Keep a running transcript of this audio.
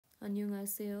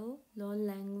अन्योङासेओ learn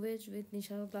language with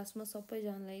निशाको क्लासमा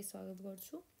सबैजनालाई स्वागत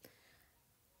गर्छु।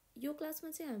 यो क्लासमा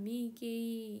चाहिँ हामी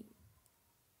केही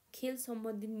खेल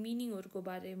सम्बन्धित मिनिङहरूको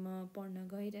बारेमा पढ्न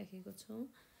गइराखेको छौँ।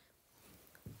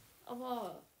 अब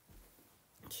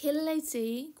खेललाई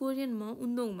चाहिँ कोरियनमा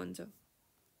उन्दोङ भन्छ।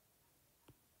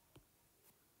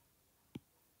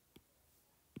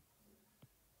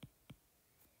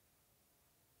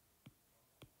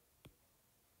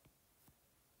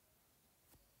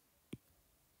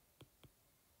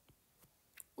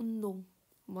 उन्दोङ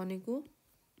भनेको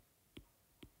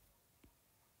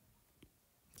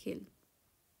खेल।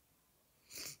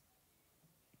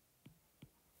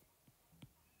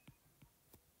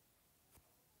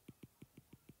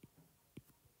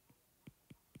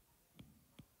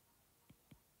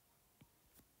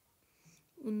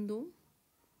 उन्दोङ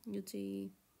यो चाहिँ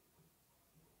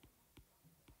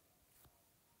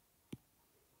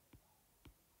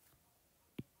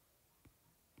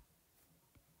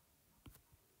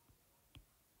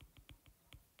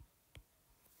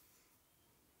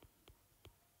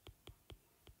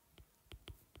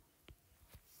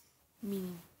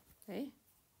मिनिङ है।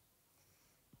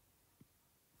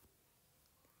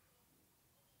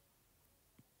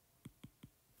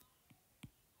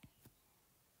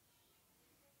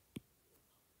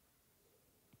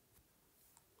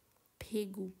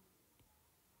 फेगु।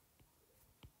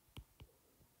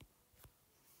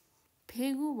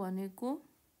 फेगु भनेको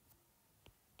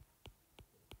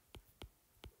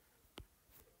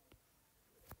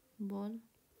बल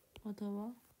अथवा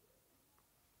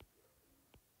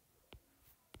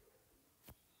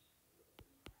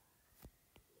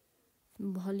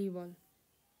भलिबल।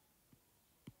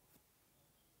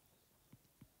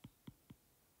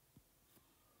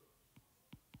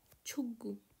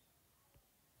 छुग्गु।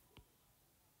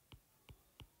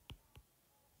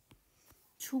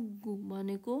 छुग्गु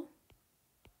भनेको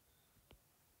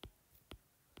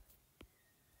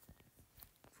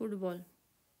फुटबल।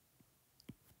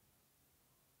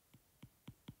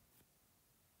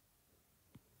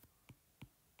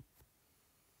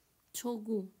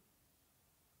 छोगु।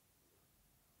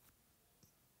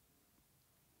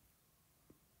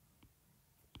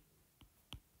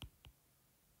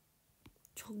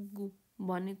 छोग्गु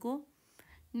भनेको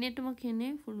नेटमा खेल्ने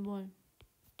फुटबल।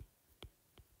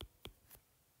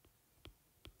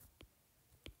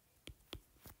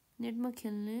 नेटमा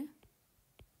खेल्ने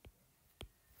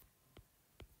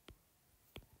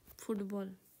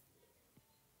फुटबल।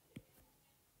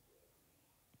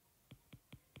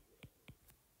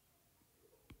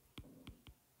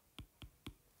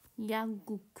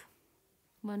 यागुक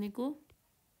भनेको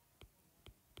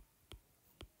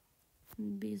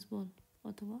बेसबल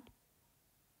अथवा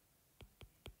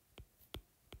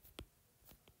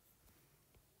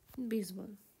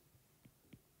बेसबल।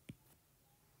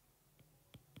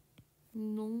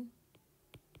 नोंगु।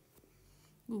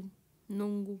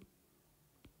 नोंगु।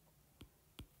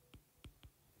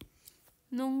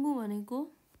 नोंगु भनेको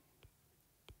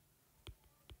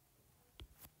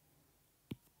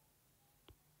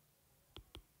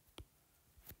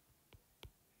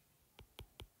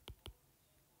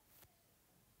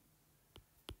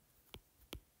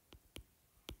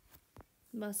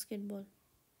बास्केटबल।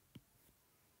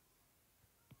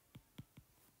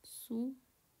 सुयङ।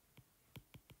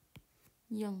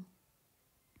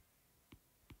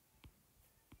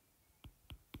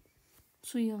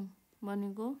 सुयङ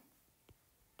भनेको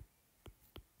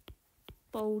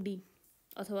पौडी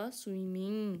अथवा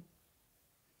स्विमिङ।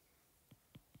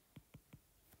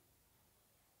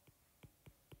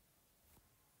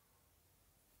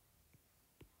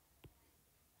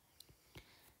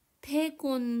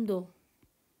 태권도।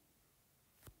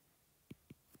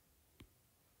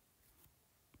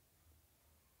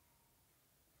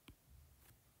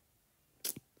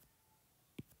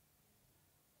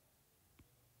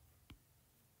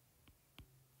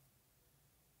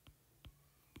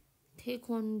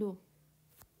 태권도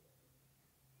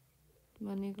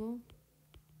भनेको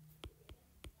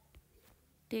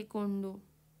टेक्वान्डो।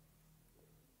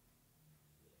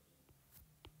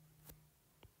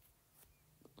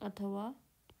 अथवा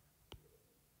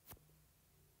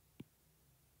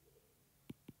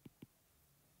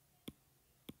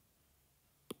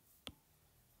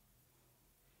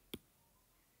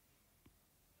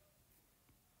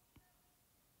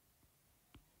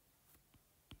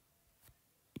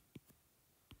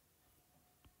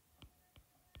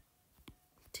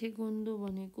टेक्वान्डो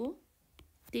भनेको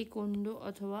टेक्वान्डो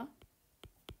अथवा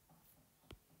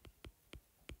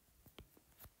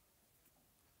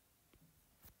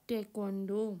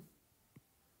टेक्वान्डो।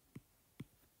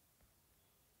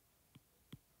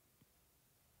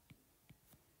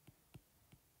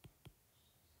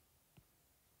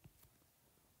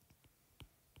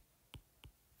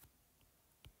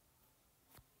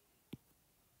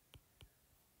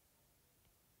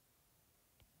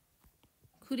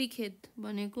 क्रिकेट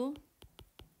भनेको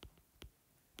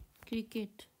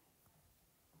क्रिकेट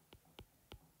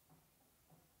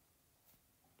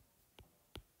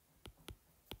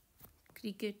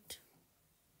क्रिकेट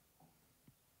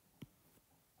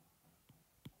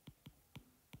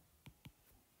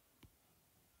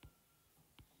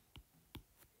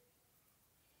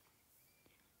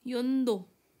योन्दो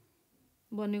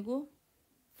भनेको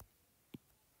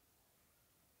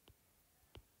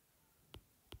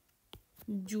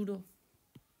जुडो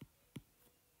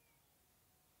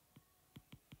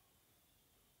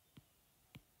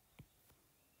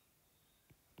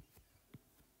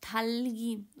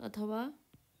थाल्गी अथवा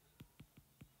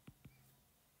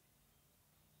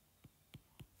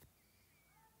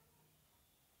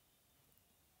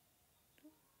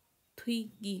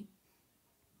थुइगी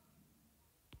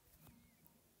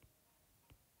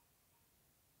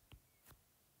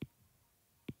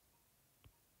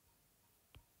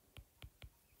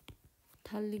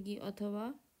थाल्गी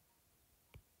अथवा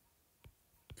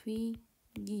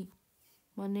थुइगी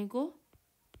भनेको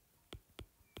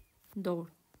दौड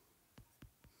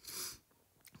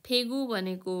फेगु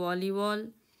भनेको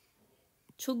भलिबल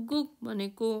छुग्गु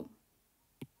भनेको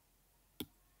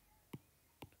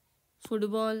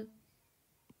फुटबल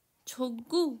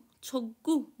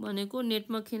छोग्गु भनेको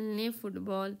नेटमा खेल्ने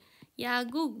फुटबल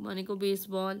यागु भनेको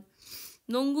बेसबल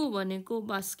नोङ्गु भनेको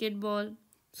बास्केटबल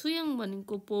सुयङ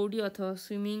भनेको पौडी अथवा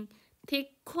स्विमिङ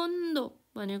थेक्वोन्डो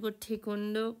भनेको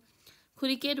ठेक्वोन्डो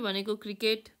क्रिकेट भनेको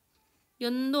क्रिकेट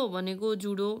योन्दो भनेको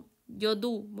जुडो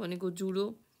यदु भनेको जुडो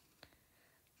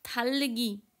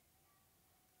थाल्गी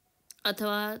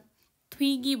अथवा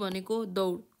थुइगी भनेको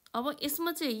दौड अब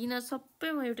यसमा चाहिँ यिनीहरु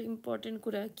सबैमा एउटा इम्पोर्टेन्ट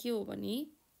कुरा के हो भने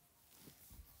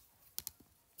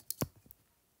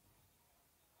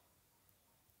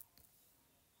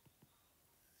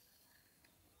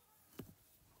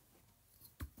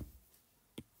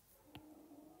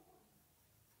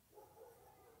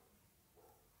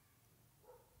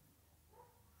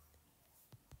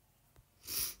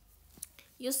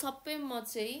यो सबैमा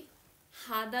चाहिँ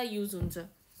हादा युज हुन्छ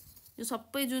यो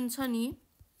सबै जुन छ नि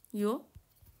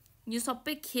यो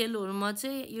सबै खेलहरुमा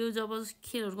चाहिँ यो जब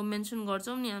खेलहरुको मेन्सन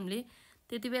गर्छौं नि हामीले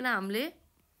त्यतिबेला हामीले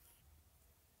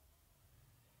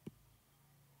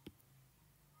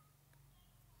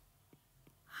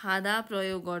हादा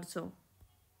प्रयोग गर्छौं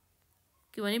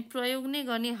किनभने प्रयोग नै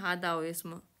गर्ने हादा हो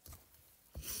यसमा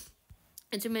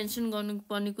यो चाहिँ मेन्सन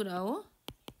गर्नुपर्ने कुरा हो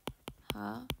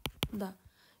हादा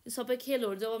यो सबै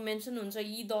खेलहरु जब मेन्सन हुन्छ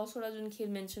यी 10 वटा जुन खेल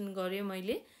मेन्सन गरे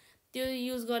मैले त्यो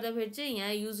युज गर्दा फेरि चाहिँ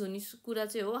यहाँ युज हुने कुरा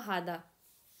चाहिँ हो हादा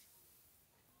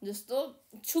जस्तो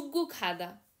छुग्गु खादा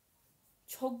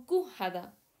छोग्गु हादा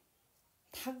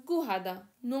थाग्गु हादा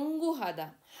नोङ्गु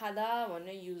हादा हादा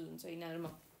भन्ने युज हुन्छ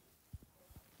यिनीहरुमा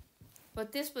र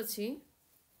त्यसपछि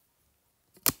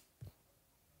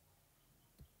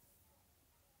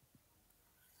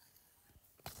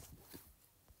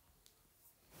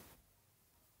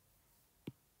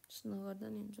नगर्दा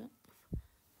नि हुन्छ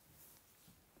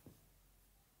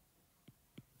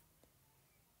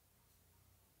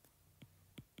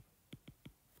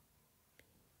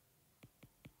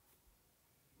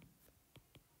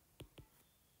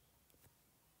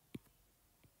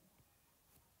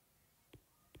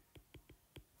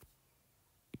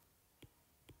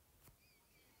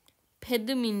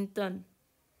배드민턴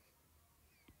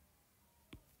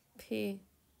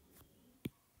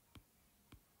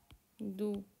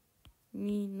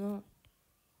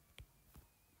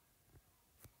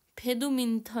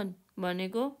배드민턴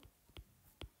भनेको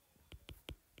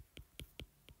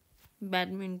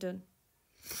ब्याडमिन्टन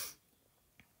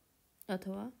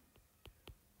अथवा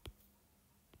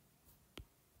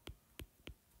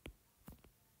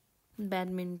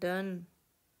ब्याडमिन्टन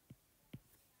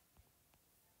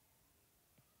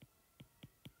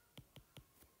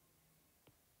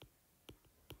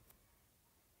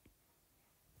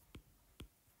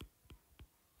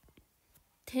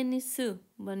टेनिस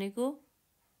भनेको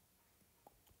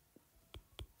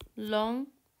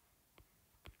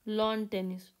लॉन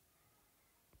टेनिस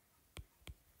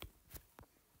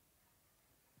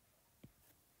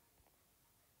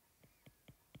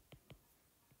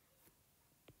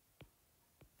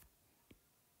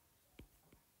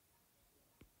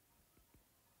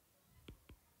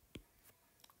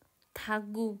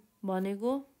थाग्गु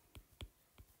भनेको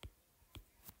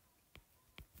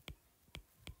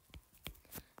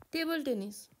टेबल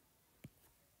टेनिस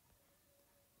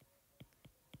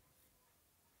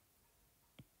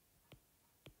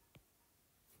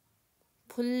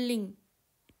फुल्लिङ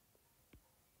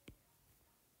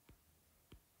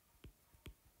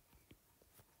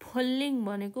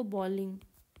भनेको बलिङ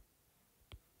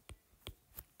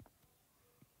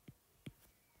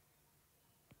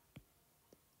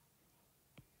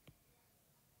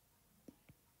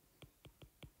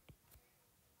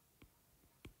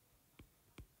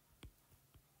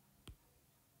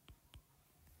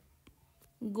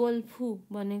गोल्फु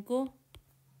भनेको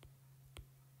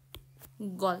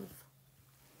गल्फ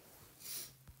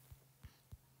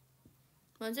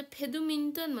भन्छ।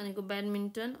 फेदुमिन्टन भनेको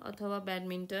ब्याडमिन्टन अथवा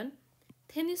ब्याडमिन्टन।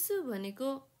 टेनिसु भनेको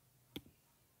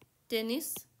टेनिस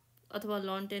अथवा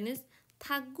लन टेनिस।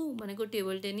 थाग्गु भनेको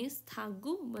टेबल टेनिस।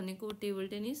 थाग्गु भनेको टेबल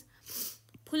टेनिस।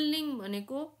 फोल्लिङ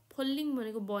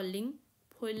भनेको बलिङ।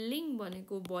 फोल्लिङ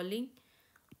भनेको बलिङ।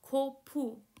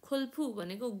 खोल्फु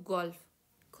भनेको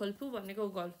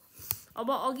गल्फ।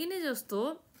 अब अघि नै जस्तो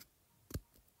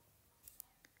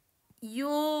यो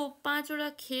 5 वटा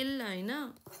खेल हैन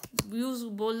युज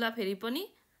बोल्दा फेरि पनि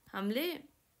हामीले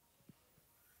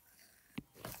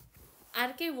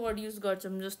अर्कै वर्ड युज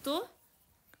गर्छौं। जस्तो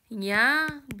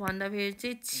यहाँ भन्दा फेरि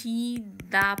चाहिँ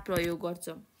छिदा प्रयोग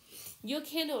गर्छौं। यो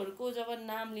खेलहरुको जब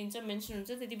नाम लिन्छ मेन्सन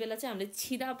हुन्छ त्यति बेला चाहिँ हामीले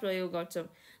छिदा प्रयोग गर्छौं।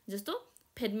 जस्तो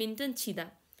ब्याडमिन्टन छिदा,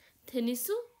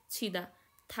 टेनिसु छिदा,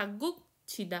 थाग्गु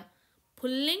छिदा,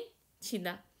 फोल्लिङ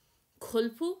छिदा,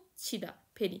 खोल्फु छिदा।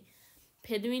 फेरि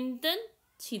ब्याडमिन्टन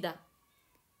छिदा,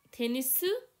 टेनिसु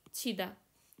छिदा,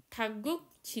 थाग्गु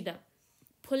छिदा,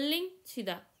 फोल्लिङ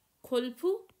छिदा,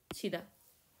 खोल्फु छिदा।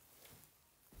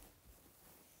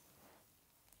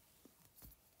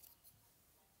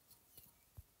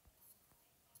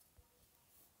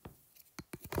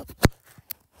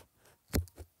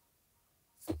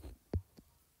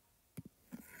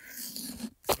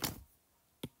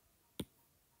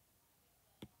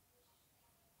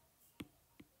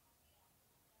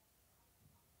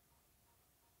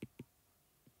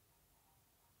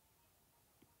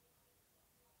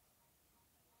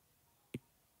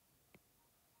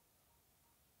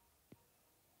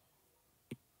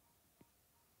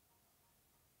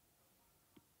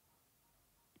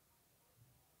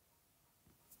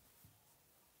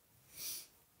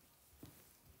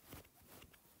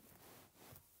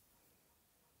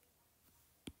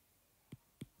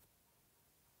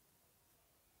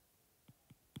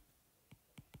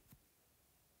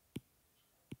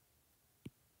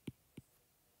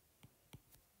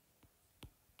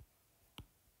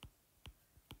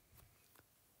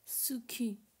 सुखी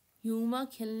हिउँमा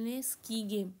खेल्ने स्की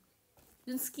गेम।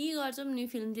 जुन स्की गर्छौं नि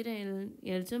फिल्मतिर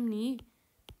हेर्छौं नि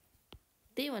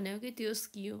त्यही भनेको कि त्यो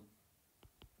स्की हो।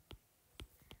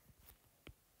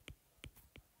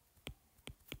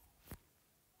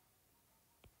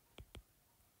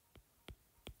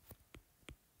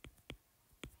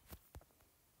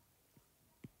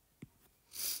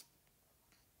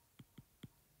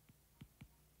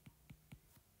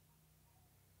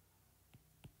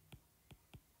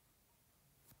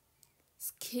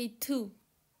 स्केटु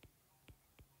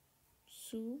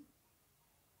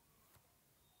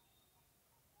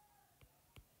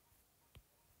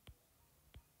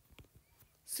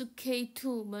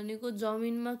सुखेथु भनेको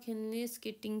जमिनमा खेल्ने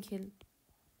स्केटिङ खेल।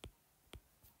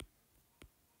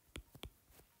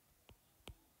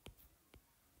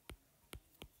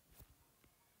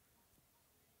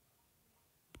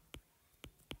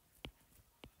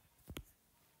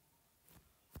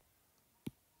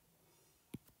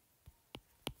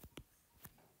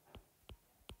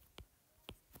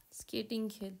 स्केटिङ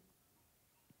खेल।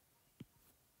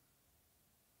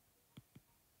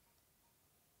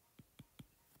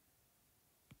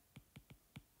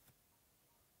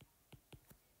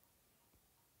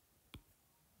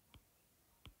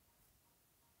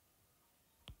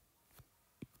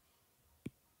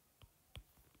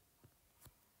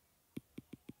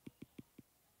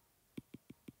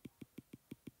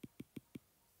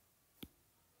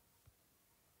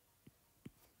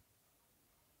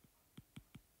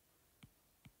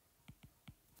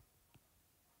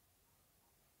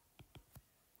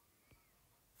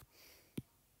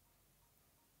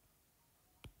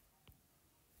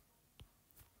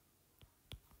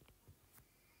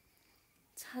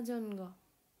 छाजङ्ग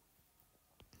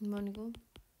भनेको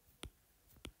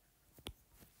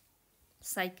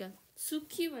साइकल।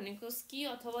 सुखी भनेको स्की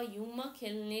अथवा हिउँमा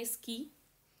खेल्ने स्की।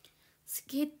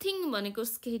 स्केटिङ भनेको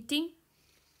स्केटिङ।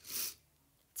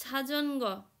 छाजङ्ग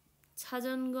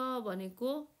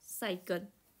भनेको साइकल।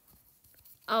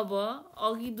 अब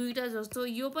अघि दुईटा जस्तो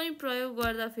यो पनि प्रयोग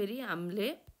गर्दा फेरि हामीले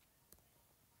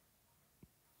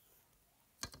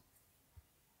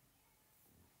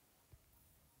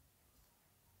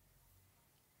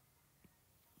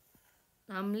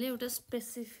एउटा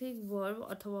स्पेसिफिक वर्ब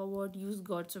अथवा वर्ड युज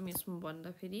गर्छौं यसमा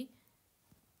भन्दा फेरि।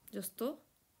 जस्तो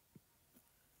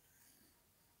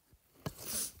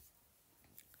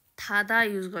थादा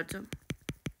युज गर्छौं।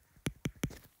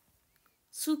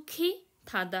 सुखी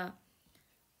थादा,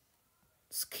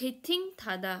 स्केटिङ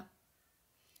थादा,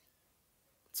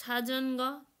 छाजङ्ग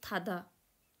थादा,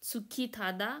 सुखी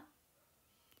थादा,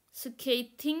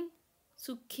 스케이팅,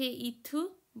 스케이트,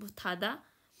 뭐 타다,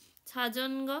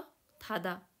 자전거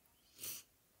타다.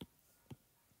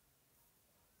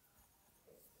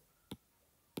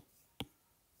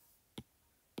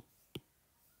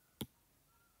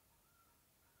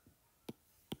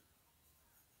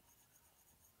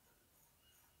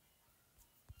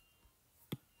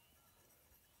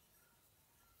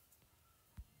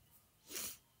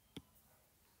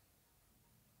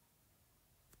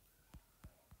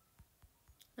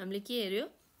 हामीले के हेर्यो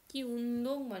कि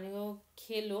उन्दोङ भनेको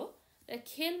खेल हो र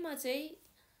खेलमा चाहिँ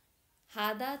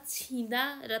हादा, छिदा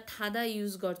र थादा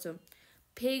युज गर्छौँ।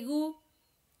 फेगु,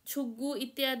 छुग्गु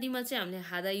इत्यादिमा चाहिँ हामीले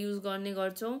हादा युज गर्ने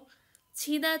गर्छौँ।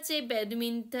 छिदा चाहिँ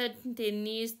ब्याडमिन्टन,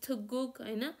 टेनिस, थुगुक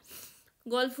हैन,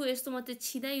 गल्फु यस्तोमा चाहिँ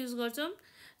छिदा युज गर्छौँ।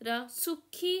 र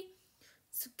सुखी,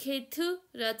 सुखेथु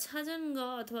र छाजनग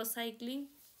अथवा साइक्लिङ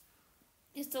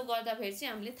यस्तो गर्दाखेरि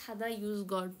चाहिँ हामीले थादा युज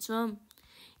गर्छौँ।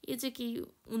 यो चाहिँ कि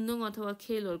उन्दुङ अथवा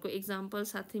खेलहरूको इक्जाम्पल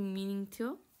साथै मिनिङ थियो।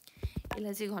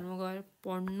 यसलाई चाहिँ घरमा गएर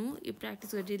पढ्नु, यो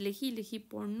प्र्याक्टिस गरेर लेखी लेखी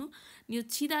पढ्नु। यो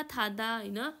छिदा थादा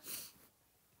होइन,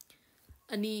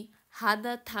 अनि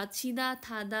हादा छिदा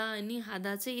थादा अनि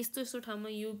हादा चाहिँ यस्तो यस्तो ठाउँमा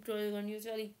यो प्रयोग गर्ने, यो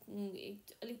चाहिँ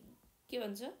अलिक के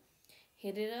भन्छ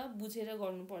हेरेर बुझेर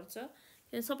गर्नुपर्छ।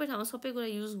 किनभने सबै ठाउँमा सबै कुरा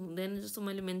युज हुँदैन। जस्तो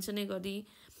मैले मेन्सनै गरेँ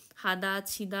हादा,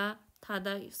 छिदा,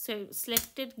 थादा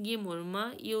सिलेक्टेड गेमहरूमा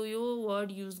यो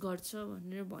वर्ड युज गर्छ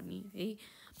भनेर भने है।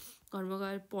 घरमा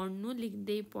गएर पढ्नु,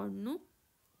 लेख्दै पढ्नु।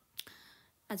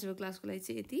 आजको क्लासको लागि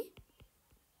चाहिँ यति।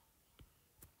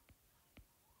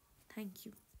 Thank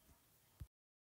you.